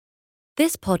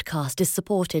This podcast is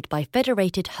supported by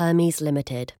Federated Hermes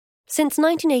Limited. Since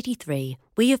 1983,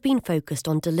 we have been focused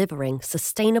on delivering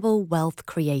sustainable wealth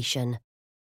creation,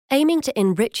 aiming to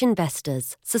enrich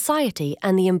investors, society,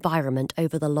 and the environment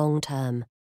over the long term.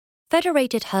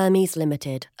 Federated Hermes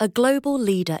Limited, a global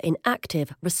leader in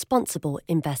active, responsible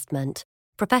investment.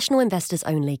 Professional investors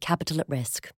only, capital at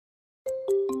risk.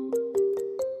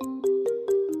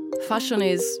 Fashion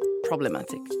is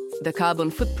problematic. The carbon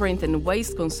footprint and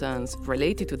waste concerns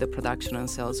related to the production and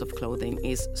sales of clothing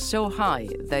is so high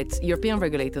that European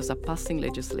regulators are passing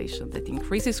legislation that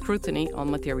increases scrutiny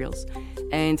on materials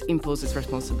and imposes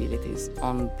responsibilities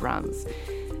on brands.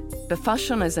 But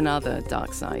fashion has another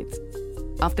dark side.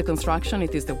 After construction,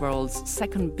 it is the world's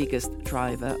second biggest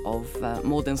driver of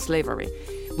modern slavery.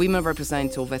 Women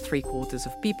represent over 3/4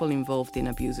 of people involved in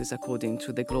abuses according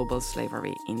to the Global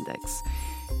Slavery Index.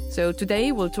 So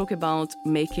today we'll talk about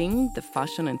making the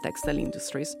fashion and textile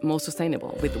industries more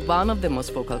sustainable with one of the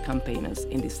most vocal campaigners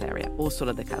in this area,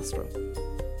 Ursula de Castro.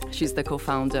 She's the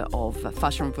co-founder of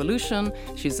Fashion Revolution,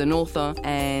 she's an author,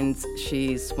 and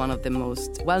she's one of the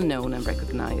most well-known and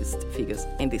recognized figures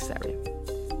in this area.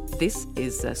 This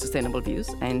is Sustainable Views,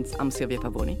 and I'm Silvia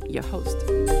Pavoni, your host.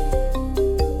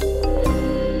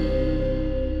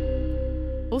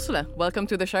 Ursula, welcome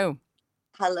to the show.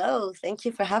 Hello, thank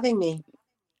you for having me.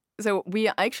 So we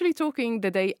are actually talking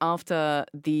the day after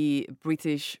the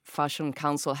British Fashion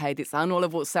Council had its annual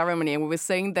award ceremony, and we were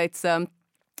saying that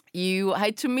you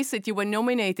had to miss it. You were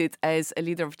nominated as a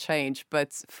leader of change,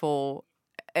 but for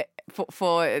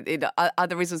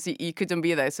other reasons you couldn't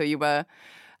be there. So you were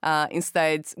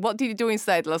instead. What did you do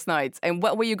instead last night? And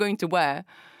what were you going to wear?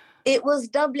 It was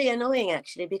doubly annoying,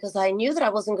 actually, because I knew that I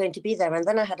wasn't going to be there. And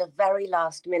then I had a very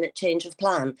last minute change of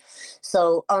plan.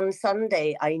 So on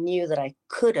Sunday, I knew that I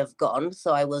could have gone.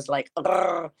 So I was like,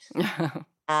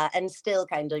 and still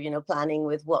kind of, planning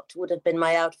with what would have been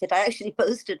my outfit. I actually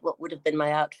posted what would have been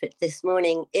my outfit this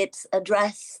morning. It's a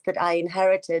dress that I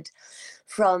inherited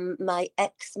from my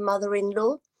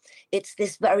ex-mother-in-law. It's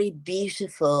this very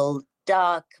beautiful,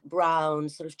 dark brown,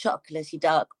 sort of chocolatey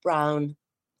dark brown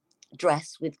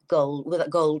dress with a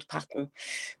gold pattern.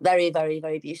 Very, very,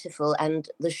 very beautiful. And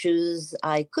the shoes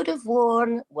I could have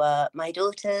worn were my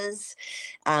daughter's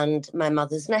and my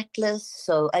mother's necklace.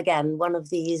 So again, one of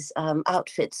these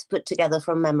outfits put together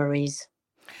from memories.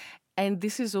 And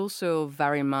this is also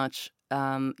very much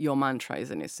your mantra,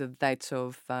 isn't it? So that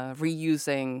of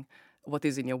reusing what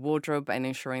is in your wardrobe and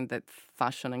ensuring that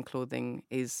fashion and clothing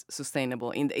is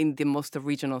sustainable in the most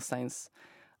original sense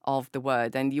of the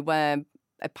word. And you were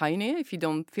a pioneer, if you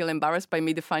don't feel embarrassed by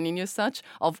me defining you as such,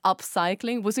 of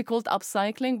upcycling. Was it called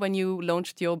upcycling when you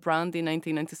launched your brand in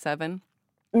 1997?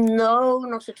 No,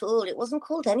 not at all. It wasn't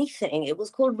called anything. It was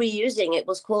called reusing. It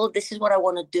was called, this is what I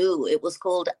want to do. It was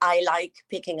called, I like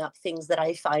picking up things that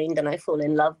I find and I fall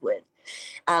in love with.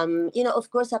 Of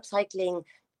course, upcycling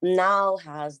now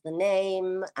has the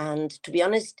name, and to be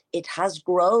honest, it has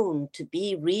grown to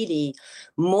be really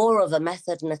more of a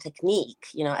method and a technique.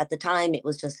 At the time it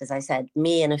was just, as I said,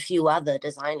 me and a few other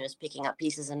designers picking up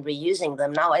pieces and reusing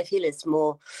them. Now I feel it's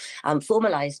more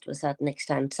formalized to a certain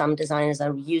extent. Some designers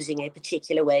are using a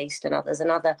particular waste and others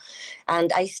another,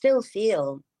 and I still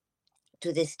feel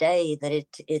to this day that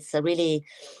it's a really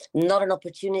not an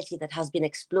opportunity that has been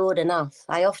explored enough.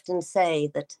 I often say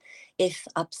that if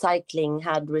upcycling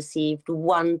had received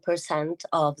 1%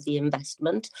 of the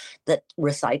investment that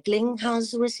recycling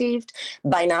has received,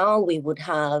 by now we would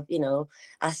have,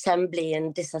 assembly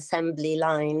and disassembly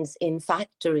lines in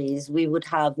factories. We would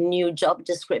have new job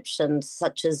descriptions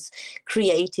such as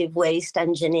creative waste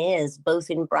engineers,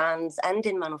 both in brands and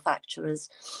in manufacturers.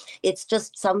 It's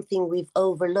just something we've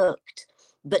overlooked.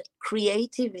 But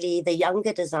creatively, the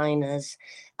younger designers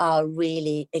are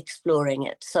really exploring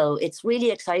it. So it's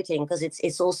really exciting because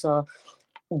it's also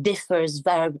differs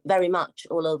very, very much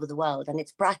all over the world, and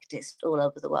it's practiced all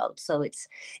over the world. So it's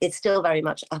still very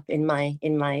much up in my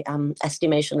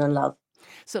estimation and love.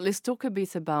 So let's talk a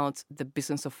bit about the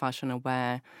business of fashion and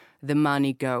where the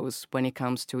money goes when it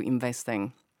comes to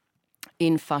investing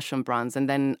in fashion brands. And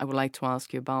then I would like to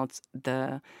ask you about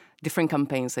the different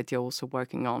campaigns that you're also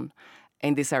working on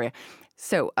in this area.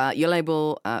 So your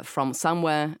label From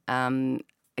Somewhere,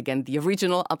 again, the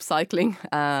original upcycling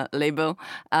label.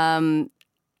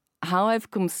 How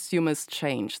have consumers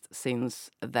changed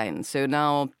since then? So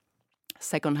now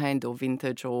secondhand or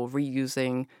vintage or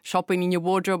reusing, shopping in your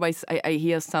wardrobe, I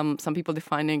hear some people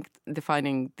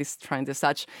defining this trend as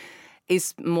such,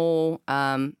 is more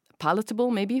palatable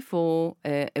maybe for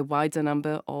a wider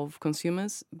number of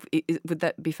consumers. Would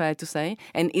that be fair to say?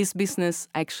 And is business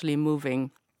actually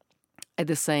moving at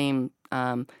the same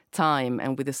time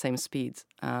and with the same speed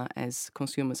as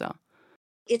consumers are.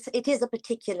 It is a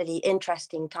particularly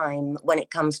interesting time when it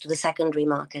comes to the secondary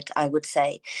market, I would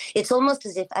say. It's almost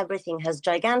as if everything has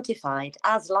gigantified,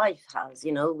 as life has,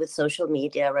 with social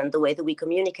media and the way that we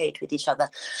communicate with each other.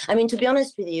 I mean, to be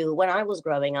honest with you, when I was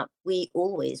growing up, we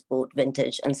always bought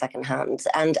vintage and secondhand,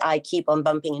 and I keep on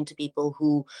bumping into people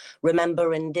who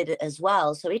remember and did it as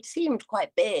well. So it seemed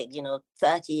quite big,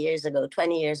 30 years ago,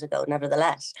 20 years ago,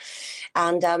 nevertheless.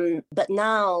 And but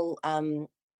now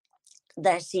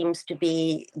there seems to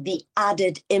be the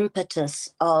added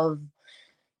impetus of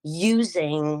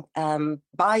using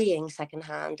buying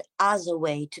secondhand as a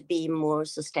way to be more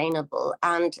sustainable.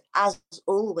 And as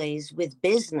always with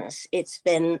business, it's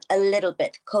been a little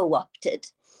bit co-opted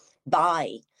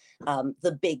by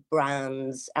the big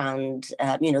brands and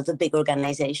the big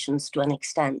organizations to an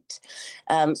extent.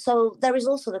 So there is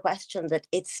also the question that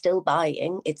it's still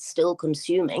buying, it's still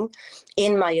consuming.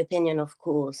 In my opinion, of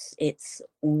course, it's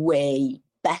way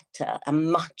better, a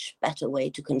much better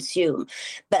way to consume.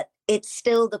 But it's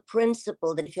still the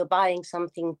principle that if you're buying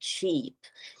something cheap,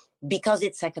 because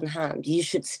it's secondhand, you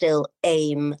should still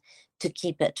aim to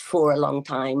keep it for a long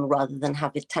time rather than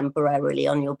have it temporarily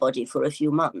on your body for a few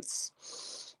months.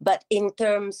 But in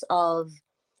terms of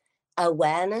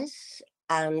awareness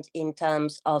and in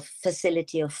terms of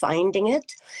facility of finding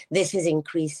it, this is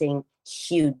increasing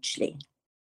hugely.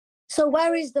 So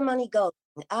where is the money going?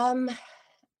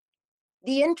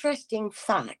 The interesting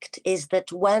fact is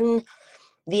that when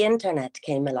the internet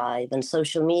came alive and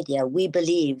social media, we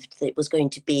believed that it was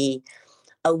going to be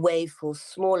a way for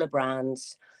smaller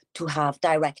brands to have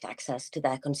direct access to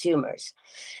their consumers.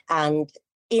 And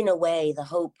in a way, the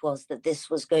hope was that this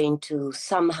was going to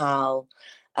somehow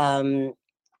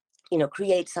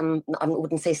create some, I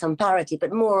wouldn't say some parity,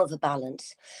 but more of a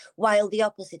balance. While the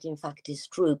opposite, in fact, is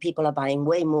true. People are buying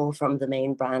way more from the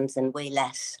main brands and way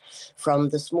less from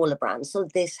the smaller brands. So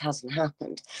this hasn't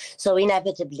happened. So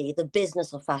inevitably, the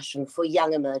business of fashion for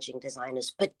young emerging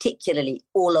designers, particularly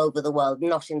all over the world,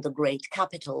 not in the great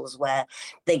capitals where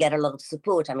they get a lot of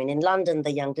support. I mean, in London,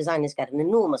 the young designers get an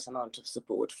enormous amount of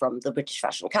support from the British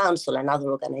Fashion Council and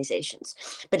other organizations.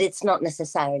 But it's not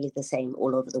necessarily the same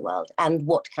all over the world. And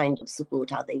what kind of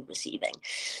support are they receiving?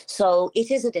 So it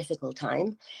is a difficult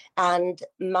time. And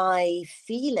my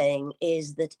feeling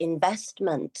is that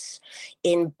investment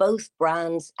in both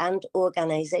brands and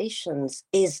organizations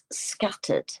is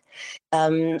scattered.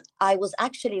 I was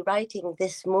actually writing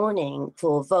this morning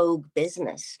for Vogue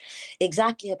Business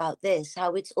exactly about this,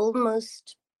 how it's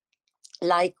almost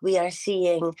like we are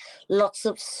seeing lots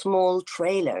of small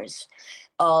trailers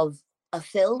of a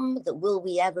film that will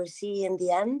we ever see in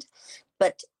the end,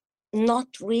 but not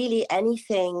really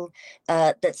anything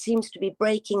that seems to be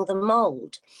breaking the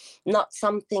mold, not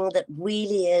something that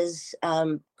really is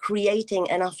creating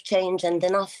enough change and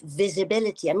enough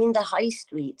visibility. I mean, the high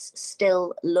streets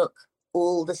still look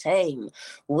all the same,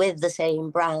 with the same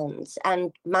brands,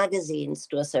 and magazines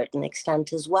to a certain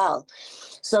extent as well.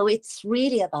 So it's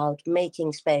really about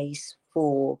making space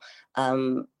for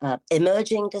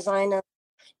emerging designer,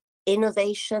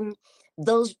 innovation,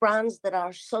 those brands that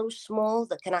are so small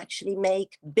that can actually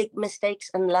make big mistakes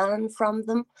and learn from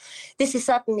them. This is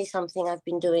certainly something I've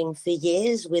been doing for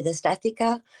years with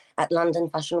Estetica at London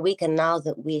Fashion Week, and now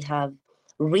that we have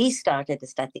restarted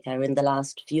Estetica in the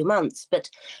last few months. But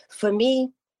for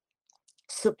me,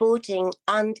 supporting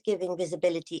and giving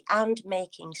visibility and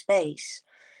making space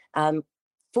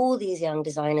for these young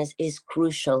designers is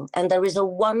crucial. And there is a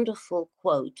wonderful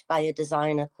quote by a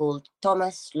designer called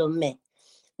Thomas Lomé,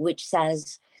 which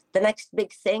says, the next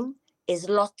big thing is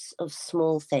lots of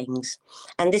small things.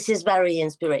 And this is very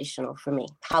inspirational for me,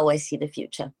 how I see the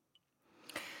future.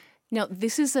 Now,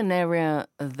 this is an area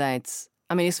that,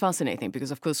 I mean, it's fascinating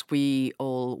because, of course, we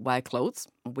all wear clothes.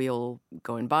 We all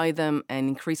go and buy them. And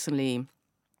increasingly,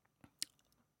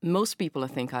 most people, I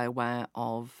think, are aware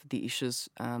of the issues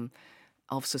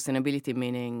of sustainability,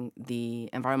 meaning the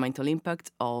environmental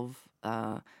impact of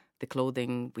the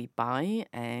clothing we buy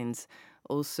and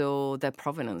also their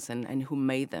provenance and who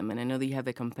made them. And I know that you have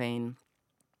a campaign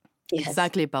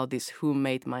exactly about this, who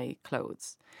made my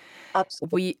clothes.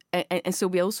 Absolutely. And so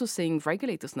we're also seeing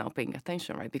regulators now paying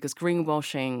attention, right? Because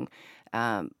greenwashing,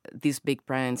 these big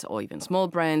brands or even small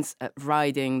brands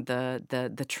riding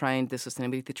the trend, the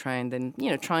sustainability trend,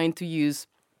 and trying to use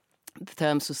the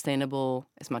term sustainable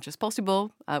as much as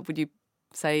possible. Would you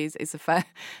say is a fair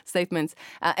statement?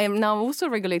 And now also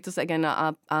regulators again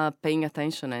are paying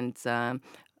attention and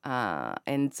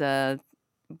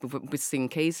we've seen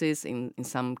cases in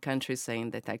some countries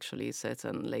saying that actually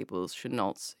certain labels should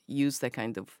not use that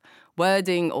kind of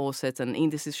wording, or certain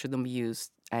indices shouldn't be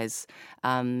used as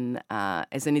an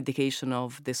indication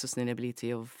of the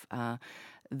sustainability of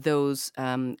those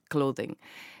clothing.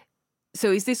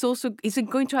 So is it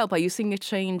going to help? Are you seeing a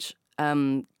change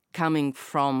coming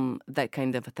from that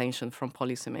kind of attention from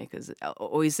policymakers?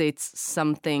 Or is it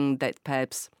something that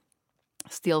perhaps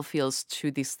still feels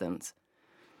too distant?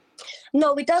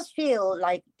 No, it does feel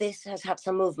like this has had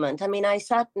some movement. I mean, I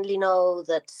certainly know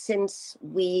that since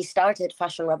we started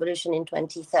Fashion Revolution in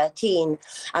 2013,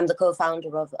 I'm the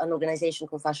co-founder of an organization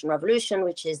called Fashion Revolution,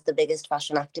 which is the biggest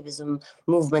fashion activism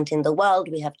movement in the world.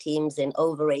 We have teams in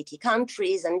over 80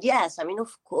 countries. And yes, I mean,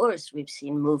 of course, we've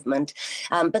seen movement.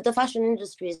 But the fashion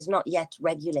industry is not yet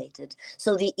regulated.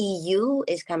 So the EU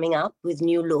is coming up with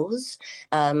new laws.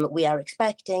 We are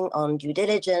expecting on due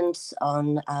diligence,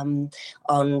 on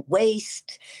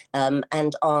waste,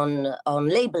 and on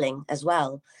labeling as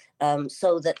well,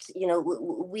 so that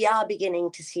we are beginning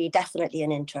to see definitely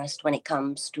an interest when it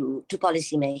comes to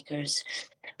policymakers.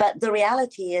 But the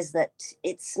reality is that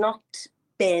it's not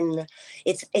been.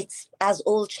 It's as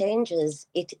all changes,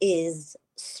 it is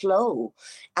slow,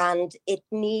 and it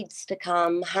needs to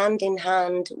come hand in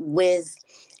hand with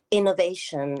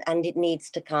innovation, and it needs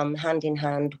to come hand in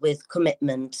hand with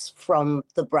commitments from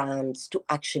the brands to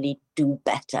actually do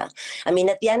better. I mean,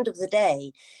 at the end of the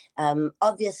day,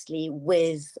 obviously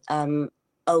with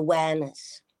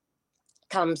awareness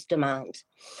comes demand,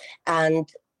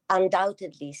 and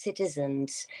undoubtedly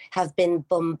citizens have been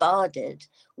bombarded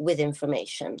with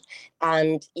information,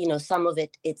 and some of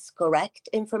it's correct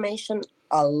information,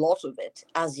 a lot of it,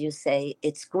 as you say,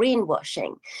 it's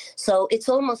greenwashing. So it's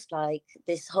almost like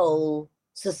this whole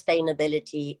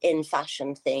sustainability in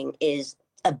fashion thing is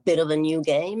a bit of a new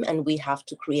game, and we have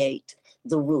to create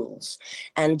the rules.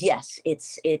 And yes,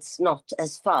 it's not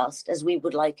as fast as we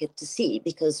would like it to see,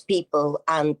 because people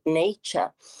and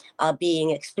nature are being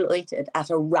exploited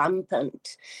at a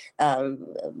rampant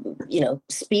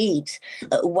speed.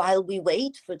 While we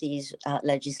wait for these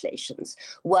legislations,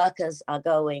 workers are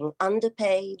going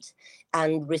underpaid,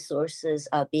 and resources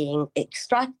are being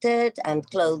extracted, and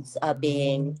clothes are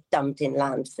being dumped in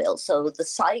landfill. So the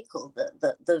cycle,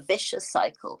 the vicious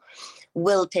cycle,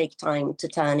 will take time to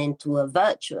turn into a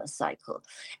virtuous cycle.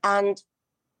 And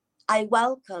I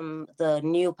welcome the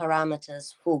new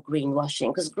parameters for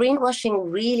greenwashing, because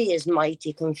greenwashing really is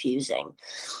mighty confusing.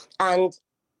 And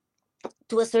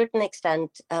to a certain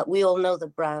extent, we all know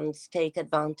that brands take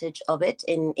advantage of it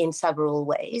in several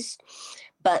ways.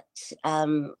 But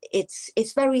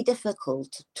it's very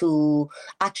difficult to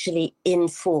actually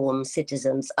inform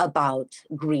citizens about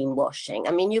greenwashing.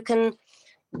 I mean, you can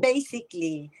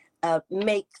basically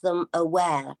make them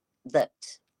aware that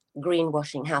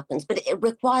greenwashing happens, but it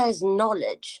requires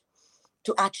knowledge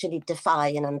to actually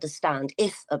define and understand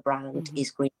if a brand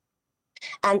is green.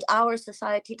 And our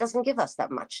society doesn't give us that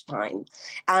much time.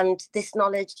 And this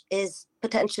knowledge is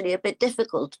potentially a bit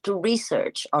difficult to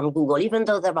research on Google, even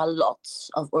though there are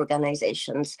lots of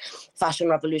organizations, Fashion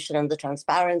Revolution and the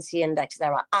Transparency Index.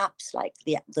 There are apps like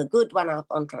the Good One app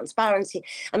on transparency.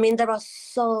 I mean, there are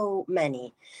so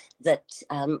many that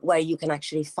where you can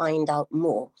actually find out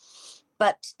more.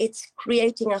 But it's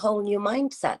creating a whole new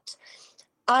mindset.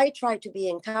 I try to be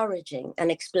encouraging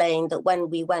and explain that when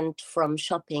we went from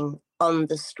shopping on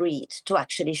the street to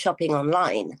actually shopping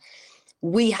online,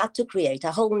 we had to create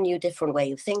a whole new different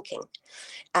way of thinking.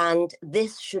 And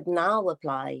this should now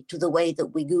apply to the way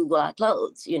that we Google our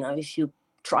clothes. If you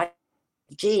try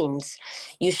jeans,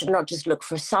 you should not just look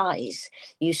for size.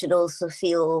 You should also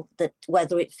feel that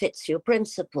whether it fits your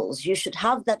principles. You should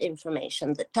have that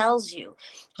information that tells you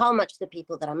how much the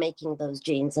people that are making those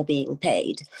jeans are being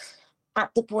paid.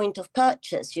 At the point of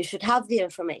purchase, you should have the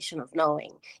information of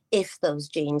knowing if those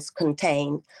jeans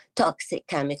contain toxic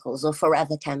chemicals or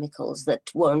forever chemicals that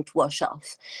won't wash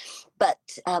off. But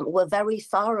we're very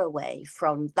far away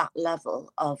from that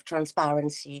level of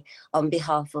transparency on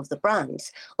behalf of the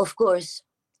brands. Of course,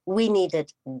 we need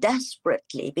it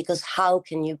desperately, because how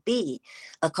can you be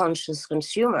a conscious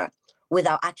consumer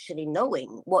without actually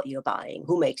knowing what you're buying,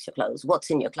 who makes your clothes, what's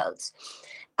in your clothes?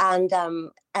 And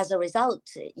as a result,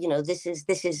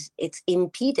 it's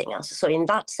impeding us. So in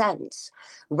that sense,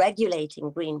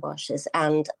 regulating greenwashers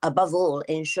and above all,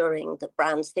 ensuring that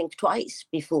brands think twice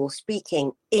before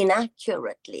speaking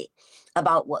inaccurately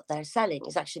about what they're selling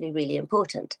is actually really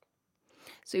important.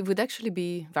 So it would actually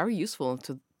be very useful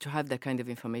to have that kind of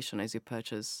information as you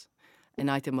purchase an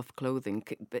item of clothing.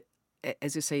 But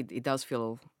as you say, it does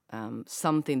feel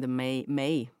something that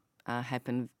may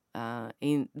happen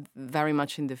very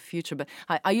much in the future. But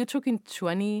are you talking to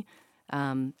any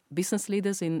business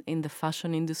leaders in the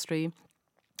fashion industry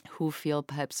who feel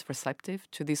perhaps receptive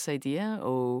to this idea,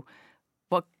 or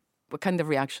what kind of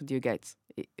reaction do you get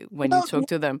when you talk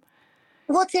to them?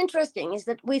 What's interesting is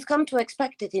that we've come to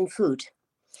expect it in food.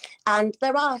 And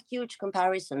there are huge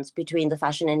comparisons between the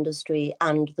fashion industry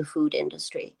and the food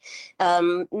industry,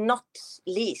 not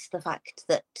least the fact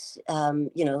that,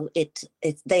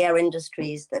 they are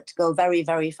industries that go very,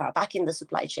 very far back in the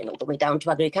supply chain, all the way down to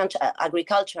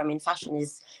agriculture. I mean, fashion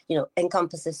is,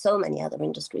 encompasses so many other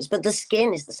industries, but the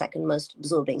skin is the second most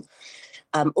absorbing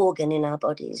organ in our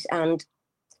bodies. And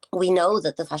we know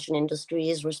that the fashion industry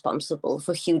is responsible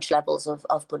for huge levels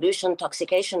of pollution,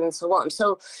 toxication, and so on.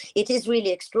 So it is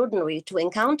really extraordinary to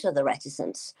encounter the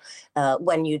reticence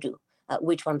when you do,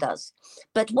 which one does.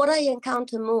 But what I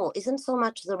encounter more isn't so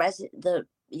much the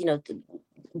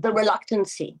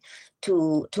reluctancy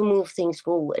to move things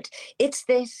forward. It's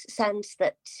this sense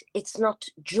that it's not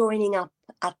joining up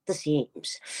at the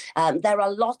seams. There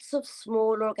are lots of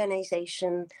small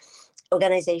organizations,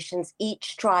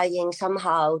 each trying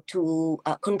somehow to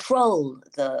control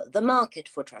the market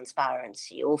for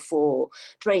transparency or for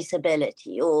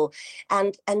traceability,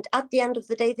 and at the end of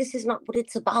the day, this is not what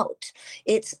it's about.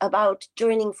 It's about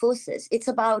joining forces. It's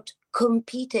about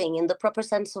competing in the proper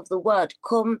sense of the word,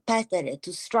 competere,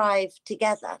 to strive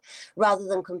together, rather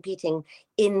than competing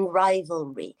in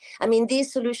rivalry. I mean,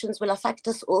 these solutions will affect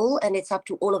us all, and it's up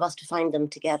to all of us to find them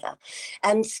together.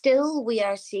 And still we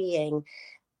are seeing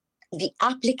the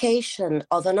application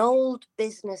of an old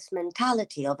business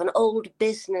mentality, of an old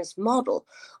business model,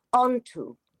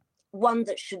 onto one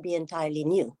that should be entirely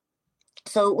new.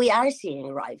 So we are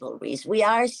seeing rivalries. We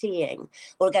are seeing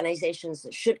organizations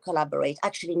that should collaborate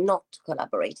actually not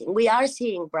collaborating. We are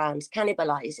seeing brands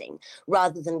cannibalizing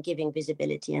rather than giving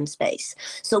visibility and space.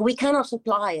 So we cannot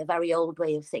apply a very old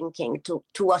way of thinking to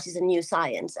what is a new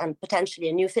science and potentially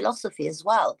a new philosophy as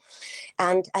well.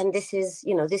 And this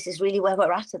is really where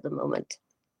we're at the moment.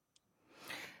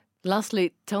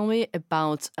 Lastly, tell me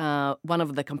about one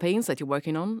of the campaigns that you're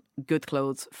working on, Good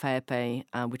Clothes, Fair Pay,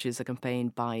 which is a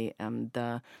campaign by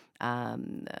the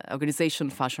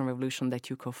organization Fashion Revolution that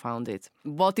you co-founded.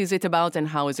 What is it about and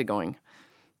how is it going?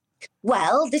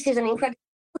 Well, this is an incredible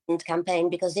campaign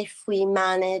because if we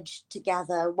manage to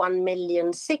gather 1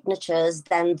 million signatures,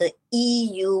 then the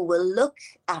EU will look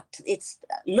at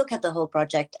the whole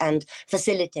project and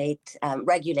facilitate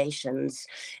regulations.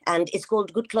 And it's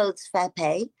called Good Clothes, Fair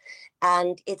Pay.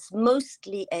 And it's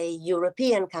mostly a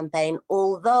European campaign,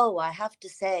 although I have to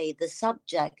say the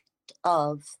subject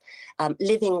of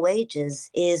living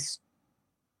wages is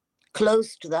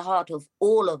close to the heart of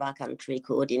all of our country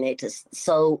coordinators.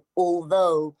 So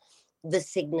although the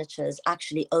signatures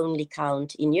actually only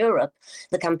count in Europe,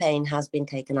 the campaign has been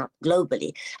taken up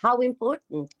globally. How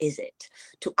important is it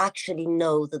to actually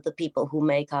know that the people who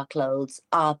make our clothes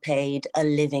are paid a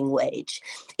living wage?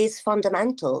 It's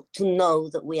fundamental to know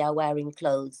that we are wearing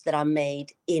clothes that are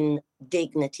made in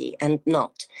dignity and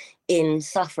not in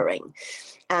suffering.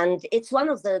 And it's one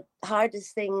of the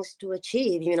hardest things to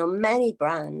achieve. Many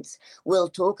brands will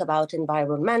talk about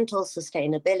environmental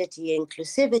sustainability,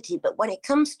 inclusivity, but when it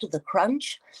comes to the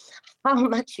crunch, how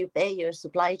much you pay your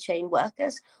supply chain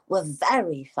workers, we're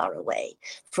very far away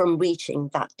from reaching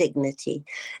that dignity.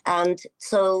 And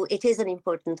so it is an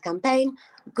important campaign.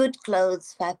 Good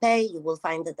Clothes, Fair Pay. You will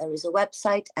find that there is a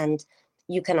website and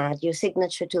you can add your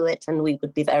signature to it, and we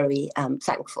would be very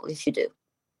thankful if you do.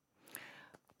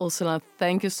 Ursula,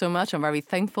 thank you so much. I'm very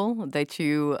thankful that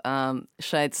you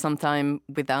shared some time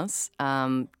with us,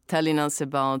 telling us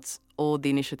about all the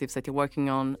initiatives that you're working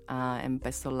on, and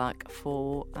best of luck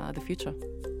for the future.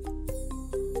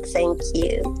 Thank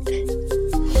you.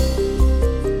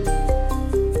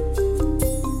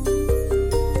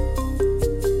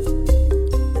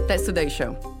 That's today's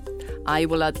show. I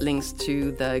will add links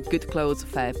to the Good Clothes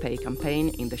Fair Pay campaign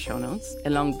in the show notes,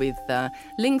 along with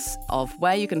links of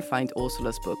where you can find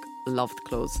Ursula's book, Loved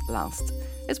Clothes Last,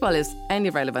 as well as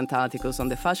any relevant articles on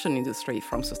the fashion industry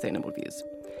from Sustainable Views.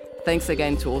 Thanks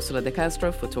again to Ursula De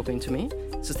Castro for talking to me.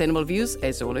 Sustainable Views,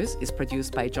 as always, is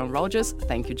produced by John Rogers.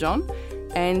 Thank you, John.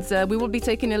 And we will be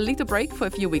taking a little break for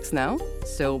a few weeks now,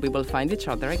 so we will find each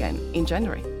other again in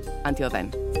January. Until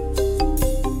then.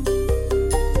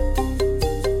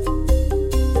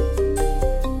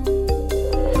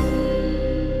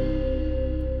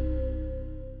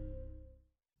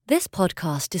 This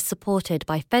podcast is supported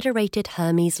by Federated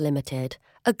Hermes Limited,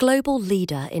 a global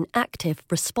leader in active,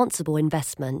 responsible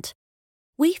investment.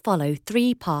 We follow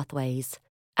 3 pathways: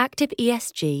 active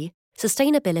ESG,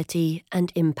 sustainability,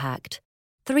 and impact.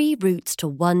 3 routes to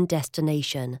one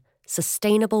destination,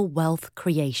 sustainable wealth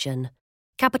creation.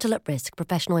 Capital at risk,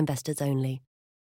 professional investors only.